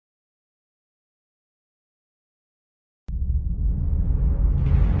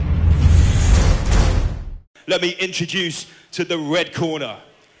let me introduce to the red corner,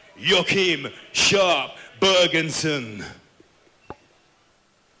 Joakim Sharp Bergensen.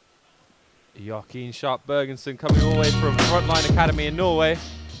 Joakim Sharp Bergensen coming all the way from Frontline Academy in Norway.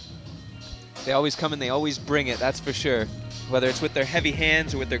 They always come and they always bring it, that's for sure. Whether it's with their heavy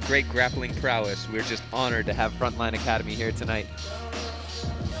hands or with their great grappling prowess, we're just honored to have Frontline Academy here tonight.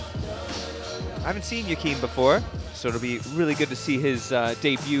 I haven't seen Joakim before, so it'll be really good to see his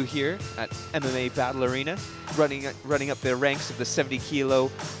debut here at MMA Battle Arena, running up the ranks of the 70-kilo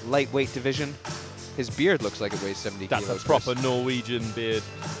lightweight division. His beard looks like it weighs 70 kilos. That's a proper Norwegian beard.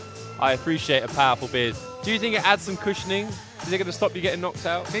 I appreciate a powerful beard. Do you think it adds some cushioning? Is it going to stop you getting knocked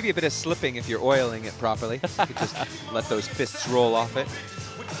out? Maybe a bit of slipping if you're oiling it properly. You could just let those fists roll off it.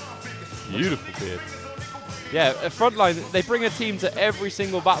 Beautiful beard. Yeah, at Frontline, they bring a team to every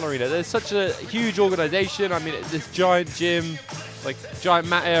single battle arena. There's such a huge organization. I mean, this giant gym, like giant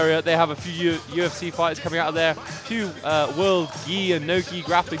mat area. They have a few UFC fighters coming out of there. A few world gi and no gi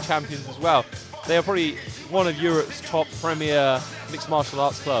grappling champions as well. They are probably one of Europe's top premier mixed martial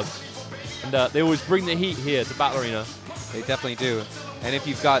arts clubs. And they always bring the heat here to Battle Arena. They definitely do. And if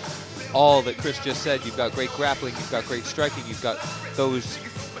you've got all that Chris just said, you've got great grappling, you've got great striking, you've got those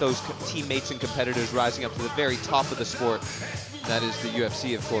teammates and competitors rising up to the very top of the sport. That is the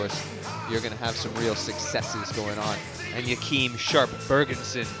UFC, of course. You're going to have some real successes going on. And Joakim Sharp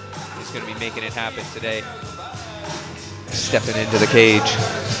Bergensen is going to be making it happen today. Stepping into the cage.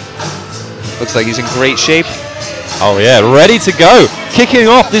 Looks like he's in great shape. Oh yeah, ready to go. Kicking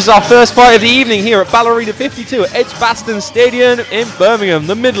off, this is our first fight of the evening here at Battle Arena 52 at Egbaston Stadium in Birmingham,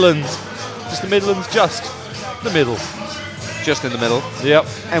 the Midlands. Just the Midlands, just the middle. Just in the middle. Yep.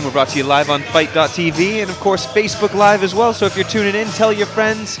 And we're brought to you live on Fight.tv and of course Facebook Live as well. So if you're tuning in, tell your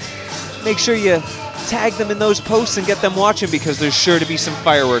friends. Make sure you tag them in those posts and get them watching because there's sure to be some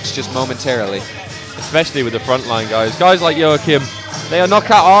fireworks just momentarily. Especially with the Frontline guys. Guys like Joakim, they are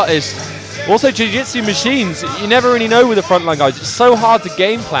knockout artists. Also jiu-jitsu machines. You never really know with the Frontline guys. It's so hard to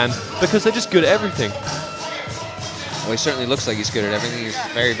game plan because they're just good at everything. Well, he certainly looks like he's good at everything. He's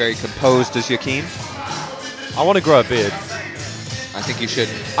very, very composed as Joakim. I want to grow a beard. I think you should.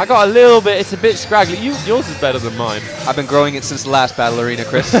 I got a little bit, it's a bit scraggly. Yours is better than mine. I've been growing it since the last Battle Arena,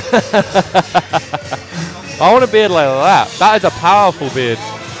 Chris. I want a beard like that. That is a powerful beard.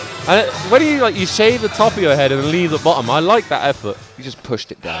 And when you shave the top of your head and leave the bottom, I like that effort. You just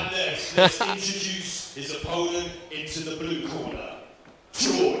pushed it down. And next, let's introduce his opponent into the blue corner,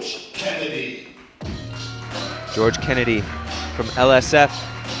 George Kennedy. George Kennedy from LSF,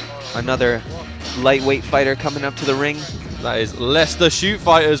 another lightweight fighter coming up to the ring. That is Leicester Shoot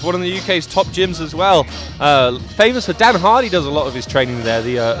Fighters, one of the UK's top gyms as well. Famous for Dan Hardy does a lot of his training there,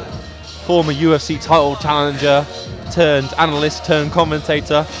 the former UFC title challenger turned analyst turned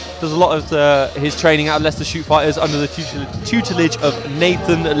commentator. Does a lot of his training out of Leicester Shoot Fighters under the tutelage of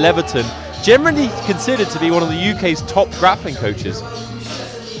Nathan Leverton. Generally considered to be one of the UK's top grappling coaches.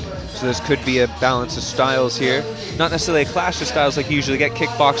 So this could be a balance of styles here. Not necessarily a clash of styles like you usually get,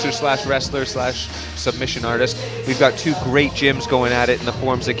 kickboxer slash wrestler slash submission artist. We've got two great gyms going at it in the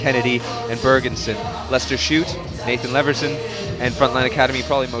forms of Kennedy and Bergensen. Leicester Shoot, Nathan Leverson, and Frontline Academy,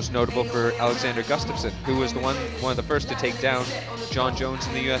 probably most notable for Alexander Gustafsson, who was one of the first to take down John Jones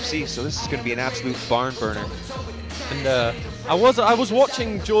in the UFC. So this is going to be an absolute barn burner. And I was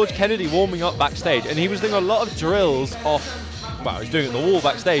watching George Kennedy warming up backstage, and he was doing a lot of drills off. Well, he was doing it on the wall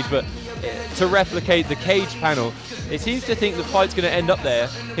backstage, but to replicate the cage panel. It seems to think the fight's going to end up there.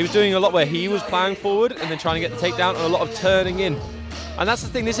 He was doing a lot where he was playing forward and then trying to get the takedown, and a lot of turning in. And that's the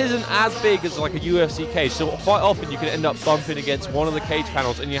thing, this isn't as big as like a UFC cage, so quite often you can end up bumping against one of the cage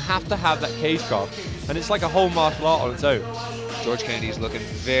panels, and you have to have that cage craft. And it's like a whole martial art on its own. George Kennedy's looking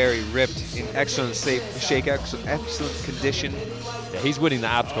very ripped, in excellent shape, excellent condition. Yeah, he's winning the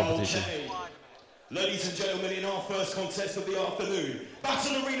abs competition. Ladies and gentlemen, in our first contest of the afternoon,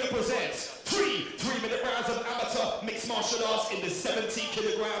 Battle Arena presents three 3-minute rounds of amateur mixed martial arts in the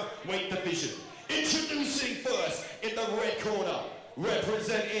 70-kilogram weight division. Introducing first in the red corner,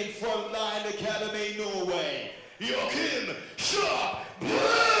 representing Frontline Academy Norway, Joakim Sharp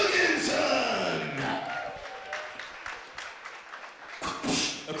Bergensen.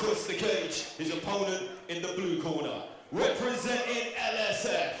 Across the cage, his opponent in the blue corner, representing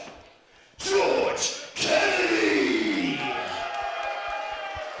LSF, George Kennedy.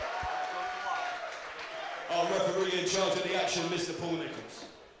 Our referee in charge of the action, Mr. Paul Nichols.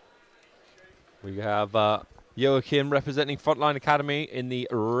 We have Joakim representing Frontline Academy in the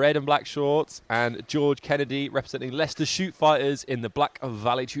red and black shorts, and George Kennedy representing Leicester Shoot Fighters in the Black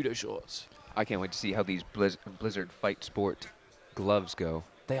Valley Tudor shorts. I can't wait to see how these Blizzard Fight Sport gloves go.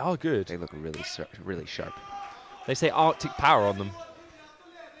 They are good. They look really sharp. They say Arctic power on them.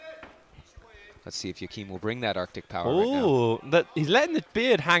 Let's see if Joakim will bring that Arctic power right now. Oh, he's letting the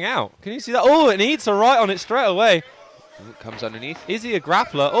beard hang out. Can you see that? Oh, and he eats a right on it straight away. Ooh, comes underneath. Is he a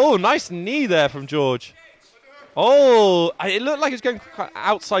grappler? Oh, nice knee there from George. Oh, it looked like he was going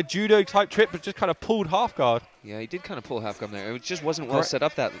outside judo type trip, but just kind of pulled half guard. Yeah, he did kind of pull half guard there. It just wasn't well set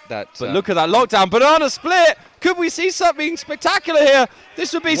up. But look at that lockdown. Banana split. Could we see something spectacular here?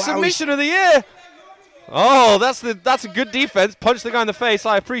 This would be submission of the year. Oh, that's a good defense. Punch the guy in the face.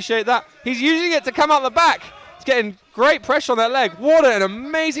 I appreciate that. He's using it to come out the back. He's getting great pressure on that leg. What an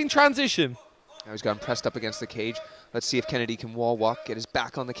amazing transition. Now he's gotten pressed up against the cage. Let's see if Kennedy can wall walk, get his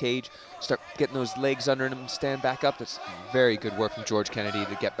back on the cage, start getting those legs under him, stand back up. That's very good work from George Kennedy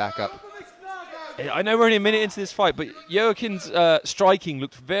to get back up. I know we're only a minute into this fight, but Joakim's striking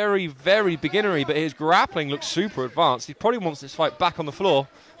looked very, very beginnery, but his grappling looks super advanced. He probably wants this fight back on the floor.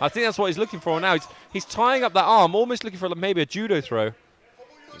 I think that's what he's looking for now. He's tying up that arm, almost looking for maybe a judo throw.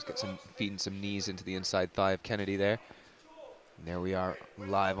 He's got feeding some knees into the inside thigh of Kennedy there. And there we are,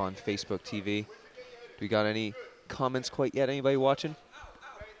 live on Facebook TV. Do we got any comments quite yet? Anybody watching?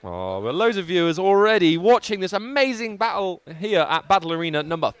 Oh, well, loads of viewers already watching this amazing battle here at Battle Arena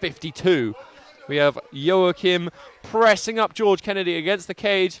number 52. We have Joakim pressing up George Kennedy against the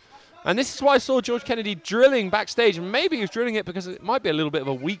cage. And this is why I saw George Kennedy drilling backstage. And maybe he was drilling it because it might be a little bit of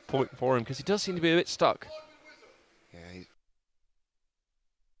a weak point for him, because he does seem to be a bit stuck. Yeah, I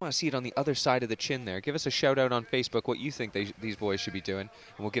want to see it on the other side of the chin there. Give us a shout out on Facebook what you think these boys should be doing.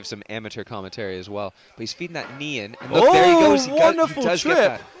 And we'll give some amateur commentary as well. But he's feeding that knee in. And look, there he goes. He does get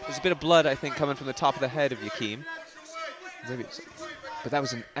that. There's a bit of blood, I think, coming from the top of the head of Joakim. But that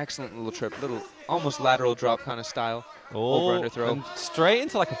was an excellent little trip, almost lateral drop kind of style. Over underthrow. And straight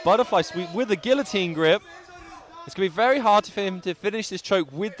into like a butterfly sweep with a guillotine grip. It's going to be very hard for him to finish this choke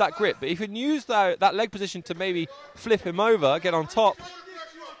with that grip. But if he can use that leg position to maybe flip him over, get on top.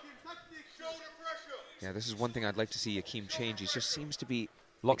 Yeah, this is one thing I'd like to see Joakim change. He just seems to be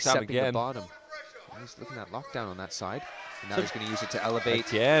locked down accepting again. The bottom. He's looking at lockdown on that side. And now he's going to use it to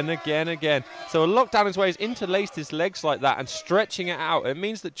elevate. Again. So a lockdown is where he's interlaced his legs like that and stretching it out. It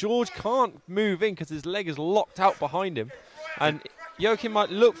means that George can't move in because his leg is locked out behind him. And Joakim might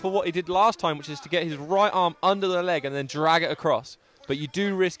look for what he did last time, which is to get his right arm under the leg and then drag it across. But you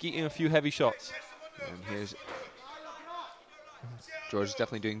do risk eating a few heavy shots. And here's George is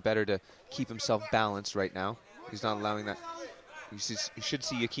definitely doing better to keep himself balanced right now. He's not allowing that. You should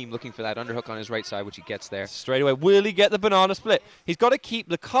see Joakim looking for that underhook on his right side, which he gets there. Straight away, will he get the banana split? He's got to keep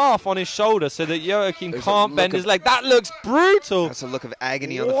the calf on his shoulder so that Joakim can't bend his leg. That looks brutal. That's a look of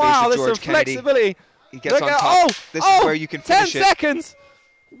agony on the face of George Kennedy. Flexibility. He gets on top. This is where you can finish 10 seconds.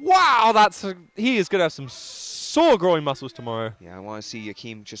 Wow, he is going to have some sore groin muscles tomorrow. Yeah, I want to see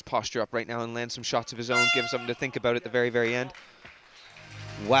Joakim just posture up right now and land some shots of his own, give him something to think about at the very, very end.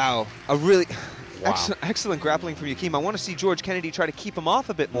 Wow, a really excellent grappling from Joakim. I want to see George Kennedy try to keep him off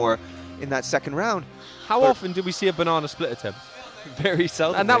a bit more in that second round. How often did we see a banana split attempt? Very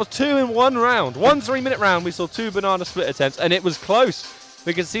seldom. And that was 2 in 1 round. 1 3-minute round, we saw 2 banana split attempts, and it was close.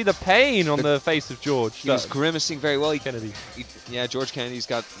 We could see the pain on the face of George. He was grimacing very well. Kennedy. Yeah, George Kennedy's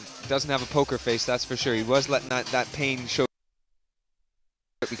doesn't have a poker face, that's for sure. He was letting that pain show.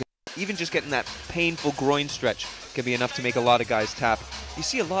 Because even just getting that painful groin stretch can be enough to make a lot of guys tap. You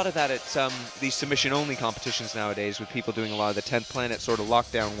see a lot of that at these submission-only competitions nowadays, with people doing a lot of the 10th Planet sort of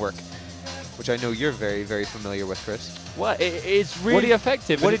lockdown work, which I know you're very, very familiar with, Chris. Well, it's really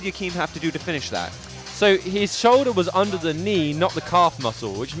effective. What did Joakim have to do to finish that? So his shoulder was under the knee, not the calf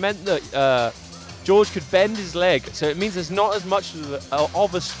muscle, which meant that George could bend his leg. So it means there's not as much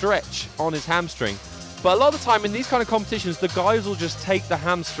of a stretch on his hamstring. But a lot of the time in these kind of competitions, the guys will just take the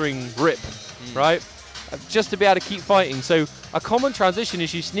hamstring rip, right? Just to be able to keep fighting. So a common transition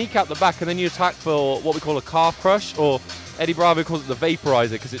is you sneak out the back and then you attack for what we call a calf crush, or Eddie Bravo calls it the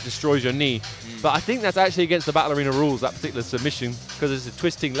vaporizer because it destroys your knee. But I think that's actually against the Battle Arena rules, that particular submission, because it's a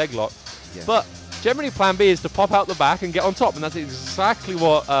twisting leg lock. Yeah. But generally plan B is to pop out the back and get on top, and that's exactly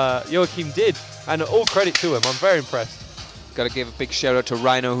what Joakim did. And all credit to him. I'm very impressed. Got to give a big shout out to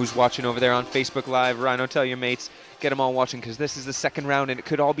Rhino, who's watching over there on Facebook Live. Rhino, tell your mates, get them all watching, because this is the second round and it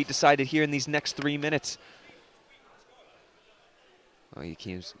could all be decided here in these next 3 minutes. Oh,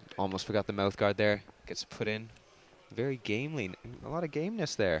 Joakim's almost forgot the mouth guard there. Gets put in. Very gamely. A lot of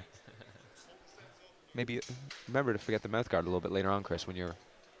gameness there. Maybe remember to forget the mouth guard a little bit later on, Chris, when you're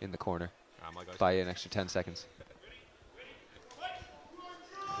in the corner. Buy you an extra 10 seconds.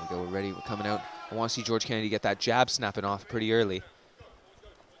 There we go, we're ready, we're coming out. I want to see George Kennedy get that jab snapping off pretty early.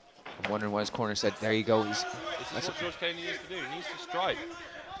 I'm wondering what his corner said. There you go. This is what George Kennedy needs to do. He needs to strike.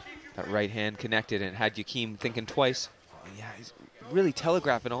 That right hand connected and had Joakim thinking twice. Yeah, he's really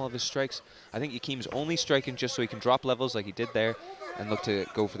telegraphing all of his strikes. I think Joakim's only striking just so he can drop levels like he did there and look to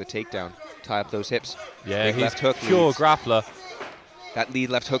go for the takedown, tie up those hips. Yeah, Big he's left hook pure leads. grappler. That lead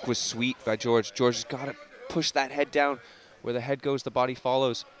left hook was sweet by George. George has got to push that head down. Where the head goes, the body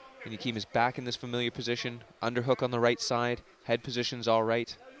follows. And Joakim is back in this familiar position. Underhook on the right side. Head position's all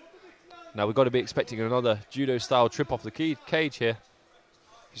right. Now we've got to be expecting another judo-style trip off the cage here.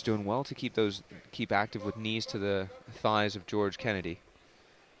 He's doing well to keep active with knees to the thighs of George Kennedy.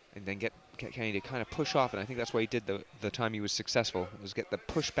 And then get Kennedy to kind of push off. And I think that's why he did the time he was successful, was get the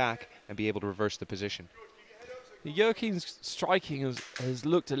push back and be able to reverse the position. Joakim's striking has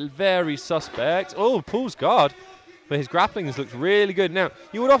looked very suspect. Oh, pulls guard. But his grappling has looked really good. Now,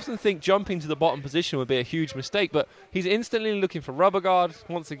 you would often think jumping to the bottom position would be a huge mistake, but he's instantly looking for rubber guard.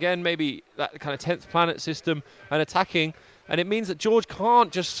 Once again, maybe that kind of 10th planet system and attacking. And it means that George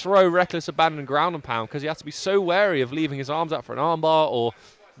can't just throw reckless abandon ground and pound because he has to be so wary of leaving his arms out for an armbar or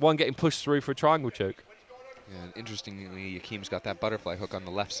one getting pushed through for a triangle choke. Yeah, and interestingly, Joakim's got that butterfly hook on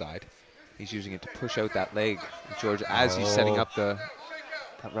the left side. He's using it to push out that leg, George, as he's setting up that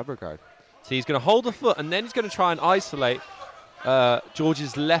rubber guard. So he's going to hold the foot, and then he's going to try and isolate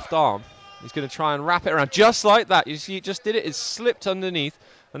George's left arm. He's going to try and wrap it around just like that. You see, he just did it. It slipped underneath,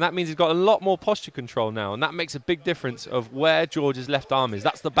 and that means he's got a lot more posture control now, and that makes a big difference of where George's left arm is.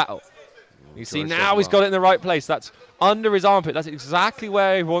 That's the battle. You see, now he's got it in the right place. That's under his armpit. That's exactly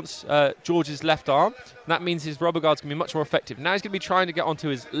where he wants George's left arm. And that means his rubber guard's going to be much more effective. Now he's going to be trying to get onto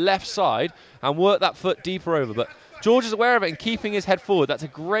his left side and work that foot deeper over. But George is aware of it and keeping his head forward. That's a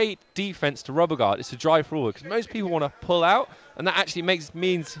great defense to rubber guard, is to drive forward. Because most people want to pull out, and that actually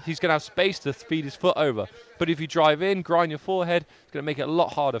means he's going to have space to feed his foot over. But if you drive in, grind your forehead, it's going to make it a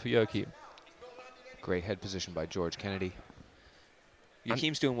lot harder for Joakim. Great head position by George Kennedy.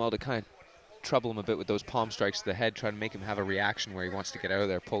 Joakim's doing well to kind of trouble him a bit with those palm strikes to the head, trying to make him have a reaction where he wants to get out of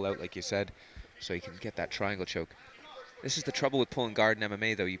there, pull out like you said, so he can get that triangle choke. This is the trouble with pulling guard in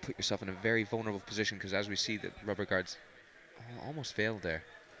MMA, though. You put yourself in a very vulnerable position because, as we see, the rubber guard's almost failed there.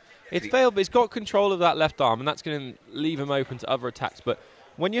 It's failed, but he's got control of that left arm, and that's going to leave him open to other attacks. But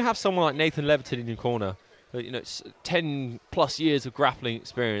when you have someone like Nathan Levitin in your corner, 10 plus years of grappling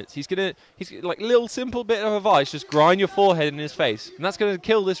experience, he's like little simple bit of advice, just grind your forehead in his face, and that's going to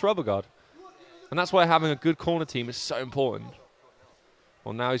kill this rubber guard. And that's why having a good corner team is so important.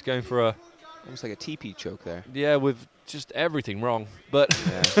 Well, now he's going for almost like a TP choke there. Yeah, with just everything wrong. But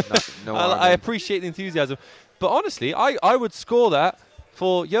yeah, no I appreciate the enthusiasm. But honestly, I would score that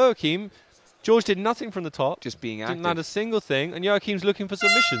for Joakim. George did nothing from the top. Just being active. Didn't land a single thing. And Joakim's looking for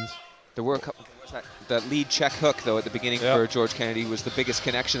submissions. There were a couple. That lead check hook, though, at the beginning for George Kennedy was the biggest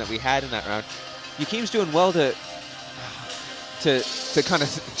connection that we had in that round. Joakim's doing well to kind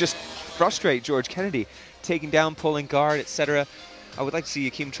of just frustrate George Kennedy, taking down, pulling guard, etc. I would like to see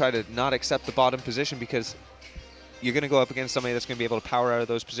Joakim try to not accept the bottom position because you're going to go up against somebody that's going to be able to power out of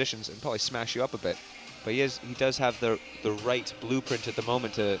those positions and probably smash you up a bit. But he does have the right blueprint at the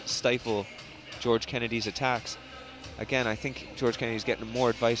moment to stifle George Kennedy's attacks. Again, I think George Kennedy's getting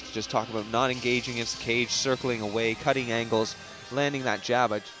more advice to just talk about not engaging against the cage, circling away, cutting angles, landing that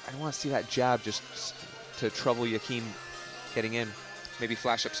jab. I want to see that jab just to trouble Joakim getting in. Maybe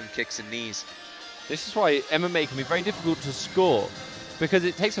flash up some kicks and knees. This is why MMA can be very difficult to score, because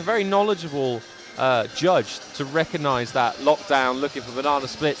it takes a very knowledgeable judge to recognize that lockdown, looking for banana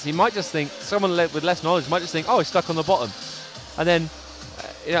splits. He might just think, someone with less knowledge might just think, oh, he's stuck on the bottom. And then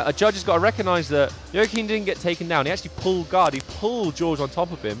a judge has got to recognize that Joakim didn't get taken down. He actually pulled guard. He pulled George on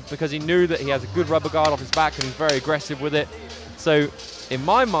top of him because he knew that he has a good rubber guard off his back and he's very aggressive with it. So, in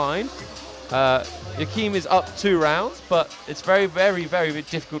my mind, Joakim is up 2 rounds, but it's very, very, very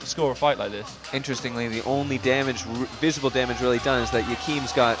difficult to score a fight like this. Interestingly, the only visible damage really done is that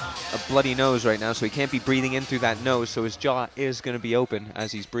Joakim's got a bloody nose right now, so he can't be breathing in through that nose, so his jaw is going to be open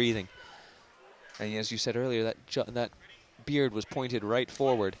as he's breathing. And as you said earlier, that beard was pointed right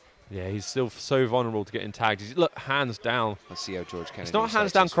forward. Yeah, he's still so vulnerable to getting tagged. Look, hands down. Let's see how George Kennedy... It's not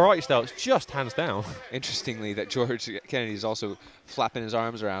hands down karate style, it's just hands down. Interestingly, that George Kennedy is also flapping his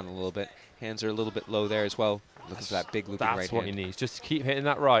arms around a little bit. Hands are a little bit low there as well. Looking for that big looping right hand. That's what he needs, just to keep hitting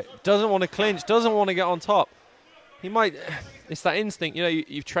that right. Doesn't want to clinch, doesn't want to get on top. He might... It's that instinct,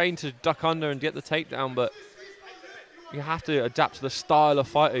 you've trained to duck under and get the takedown, but you have to adapt to the style of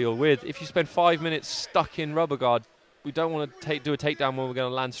fighter you're with. If you spend 5 minutes stuck in rubber guard, we don't want to do a takedown when we're going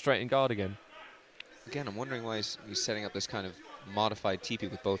to land straight in guard again. Again, I'm wondering why he's setting up this kind of modified teepee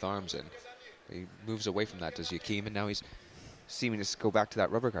with both arms in. He moves away from that, does Joakim, and now he's seeming to go back to that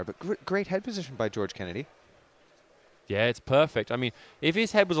rubber guard. But great head position by George Kennedy. Yeah, it's perfect. I mean, if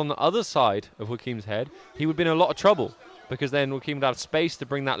his head was on the other side of Joakim's head, he would be in a lot of trouble because then Joakim would have space to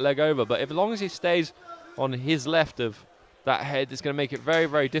bring that leg over. But as long as he stays on his left of that head, it's going to make it very,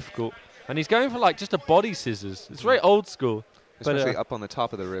 very difficult. And he's going for like just a body scissors. It's very old school. Especially up on the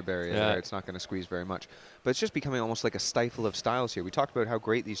top of the rib area there, it's not going to squeeze very much. But it's just becoming almost like a stifle of styles here. We talked about how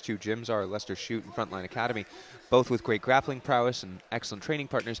great these two gyms are, Leicester Shoot and Frontline Academy, both with great grappling prowess and excellent training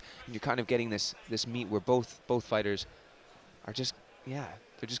partners. And you're kind of getting this meet where both fighters are just, they're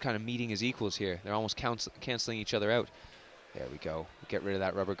just kind of meeting as equals here. They're almost canceling each other out. There we go. Get rid of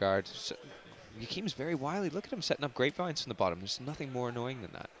that rubber guard. So, Joakim's very wily. Look at him setting up grapevines from the bottom. There's nothing more annoying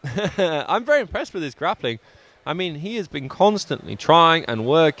than that. I'm very impressed with his grappling. I mean, he has been constantly trying and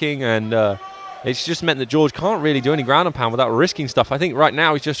working, and it's just meant that George can't really do any ground and pound without risking stuff. I think right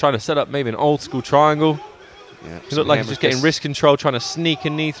now he's just trying to set up maybe an old school triangle. Yeah, he looked like he's just getting wrist control, trying to sneak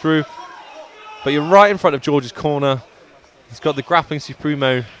a knee through. But you're right in front of George's corner. He's got the grappling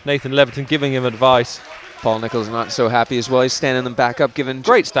supremo, Nathan Leverton, giving him advice. Paul Nichols not so happy as well. He's standing them back up, giving...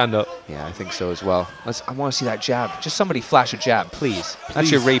 Great stand-up. Yeah, I think so as well. I want to see that jab. Just somebody flash a jab, please. That's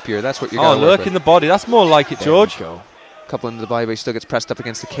your rapier. That's what you're going to look in the body. That's more like it, George. There we go. Couple into the body, but he still gets pressed up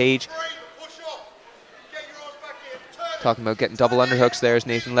against the cage. Talking about getting double underhooks there is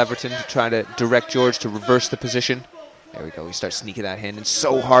Nathan Leverton to try to direct George to reverse the position. There we go. He starts sneaking that hand in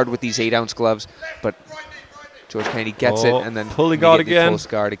so hard with these 8-ounce gloves, but George Kennedy gets it and then pulling guard again. Pulls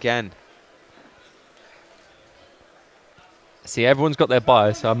guard again. See, everyone's got their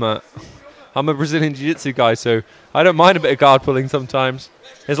bias. I'm a Brazilian Jiu-Jitsu guy, so I don't mind a bit of guard pulling sometimes,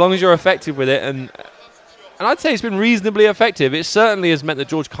 as long as you're effective with it. And I'd say it's been reasonably effective. It certainly has meant that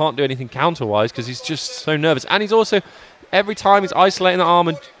George can't do anything counter-wise because he's just so nervous. And he's also, every time he's isolating the arm,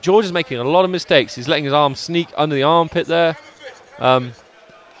 and George is making a lot of mistakes. He's letting his arm sneak under the armpit there.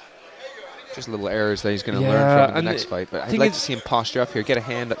 Just little errors that he's going to learn from in the next fight. But I'd like to see him posture up here, get a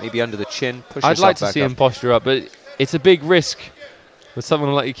hand up maybe under the chin, push yourself back up. I'd like to see him posture up, but it's a big risk with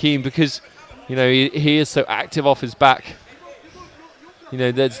someone like Joakim because, you know, he is so active off his back. You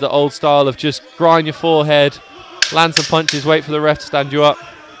know, there's the old style of just grind your forehead, land some punches, wait for the ref to stand you up.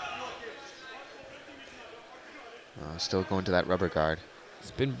 Still going to that rubber guard. It's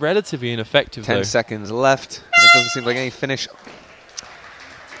been relatively ineffective, 10 seconds left. It doesn't seem like any finish.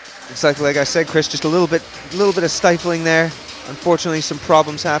 Exactly like I said, Chris, just a little bit of stifling there. Unfortunately, some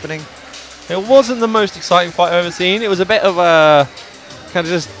problems happening. It wasn't the most exciting fight I've ever seen. It was a bit of a kind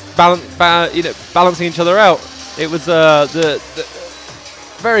of just balancing each other out. It was the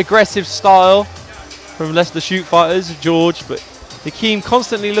very aggressive style from Leicester Shoot fighters, George, but Joakim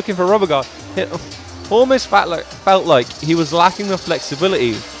constantly looking for rubber guard. It almost felt like he was lacking the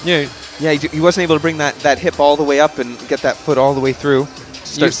flexibility. You know, yeah, he wasn't able to bring that hip all the way up and get that foot all the way through.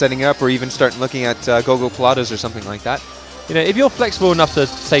 Start setting it up, or even start looking at go-go pilates or something like that. You know, if you're flexible enough to,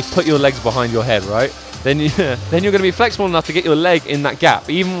 say, put your legs behind your head, right, then you're going to be flexible enough to get your leg in that gap,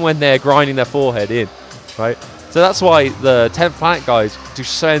 even when they're grinding their forehead in, right? So that's why the 10th Planet guys do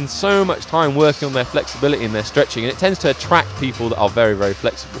spend so much time working on their flexibility and their stretching, and it tends to attract people that are very, very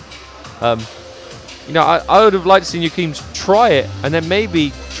flexible. You know, I would have liked to see Joakim try it and then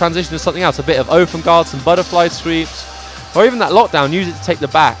maybe transition to something else, a bit of open guard, some butterfly sweeps, or even that lockdown, use it to take the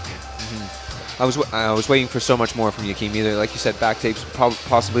back. I was waiting for so much more from Joakim, either, like you said, back tapes,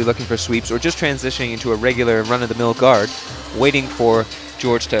 possibly looking for sweeps, or just transitioning into a regular run-of-the-mill guard, waiting for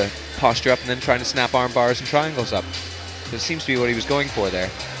George to posture up and then trying to snap arm bars and triangles up. It seems to be what he was going for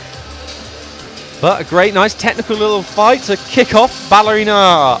there. But a great, nice technical little fight to kick off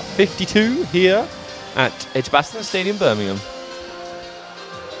Ballerina 52 here at Egbaston Stadium, Birmingham.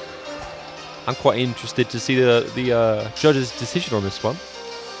 I'm quite interested to see the judges' decision on this one.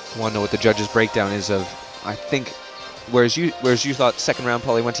 I want to know what the judges' breakdown is of, I think, whereas you thought second round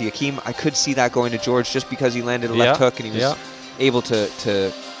probably went to Joakim, I could see that going to George just because he landed a left hook and he was able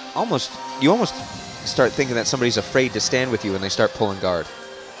to almost start thinking that somebody's afraid to stand with you when they start pulling guard.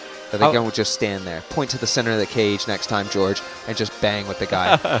 That they don't just stand there. Point to the center of the cage next time, George, and just bang with the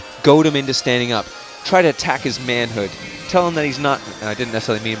guy. Goad him into standing up. Try to attack his manhood. Tell him that he's not, and I didn't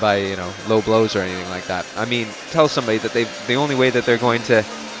necessarily mean by, you know, low blows or anything like that. I mean, tell somebody that the only way that they're going to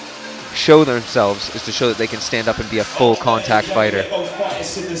show themselves is to show that they can stand up and be a full contact fighter.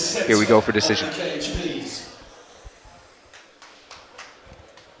 Here we go for decision.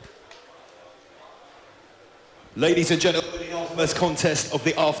 Ladies and gentlemen, in our first contest of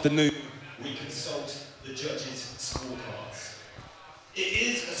the afternoon, we consult the judges' scorecards. It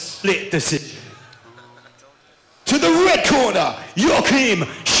is a split decision. To the red corner, Joakim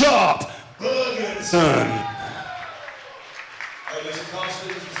Sharp Bergensen.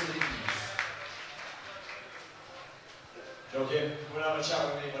 Joakim, come and have a chat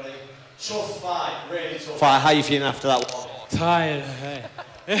with me, buddy. Tough fight, really tough fight. How are you feeling after that one? Tired, hey.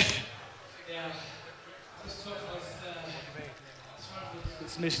 Yeah. It's tough.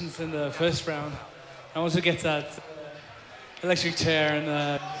 It's missions in the first round. I want to get that electric chair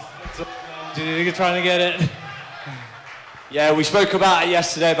and trying to get it. Yeah, we spoke about it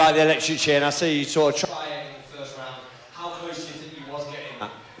yesterday about the electric chair, and I see you sort of try it in the first round. How close do you think you was getting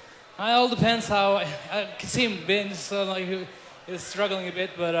that? It all depends how I can see him being so like he was struggling a bit,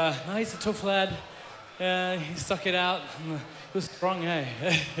 but no, he's a tough lad. He stuck it out. And, he was strong, hey.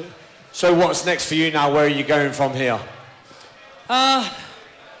 So what's next for you now? Where are you going from here? When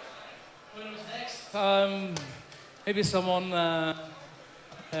was next? Maybe someone. Fight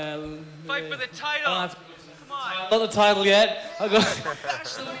for the title. Come on. Not the title yet. I'll go.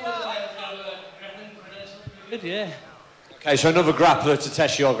 Good, yeah. Okay, so another grappler to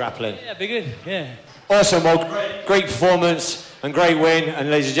test your grappling. Yeah, be good. Yeah. Awesome, well, great performance and great win. And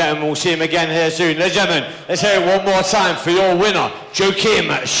ladies and gentlemen, we'll see him again here soon. Ladies and gentlemen, let's hear it one more time for your winner,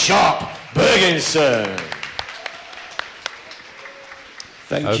 Joakim "Sharp" Bergensen.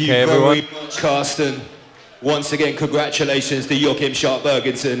 Thank you very much, Carsten. Once again, congratulations to Joakim "Sharp"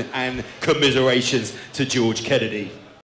 Bergensen and commiserations to George Kennedy.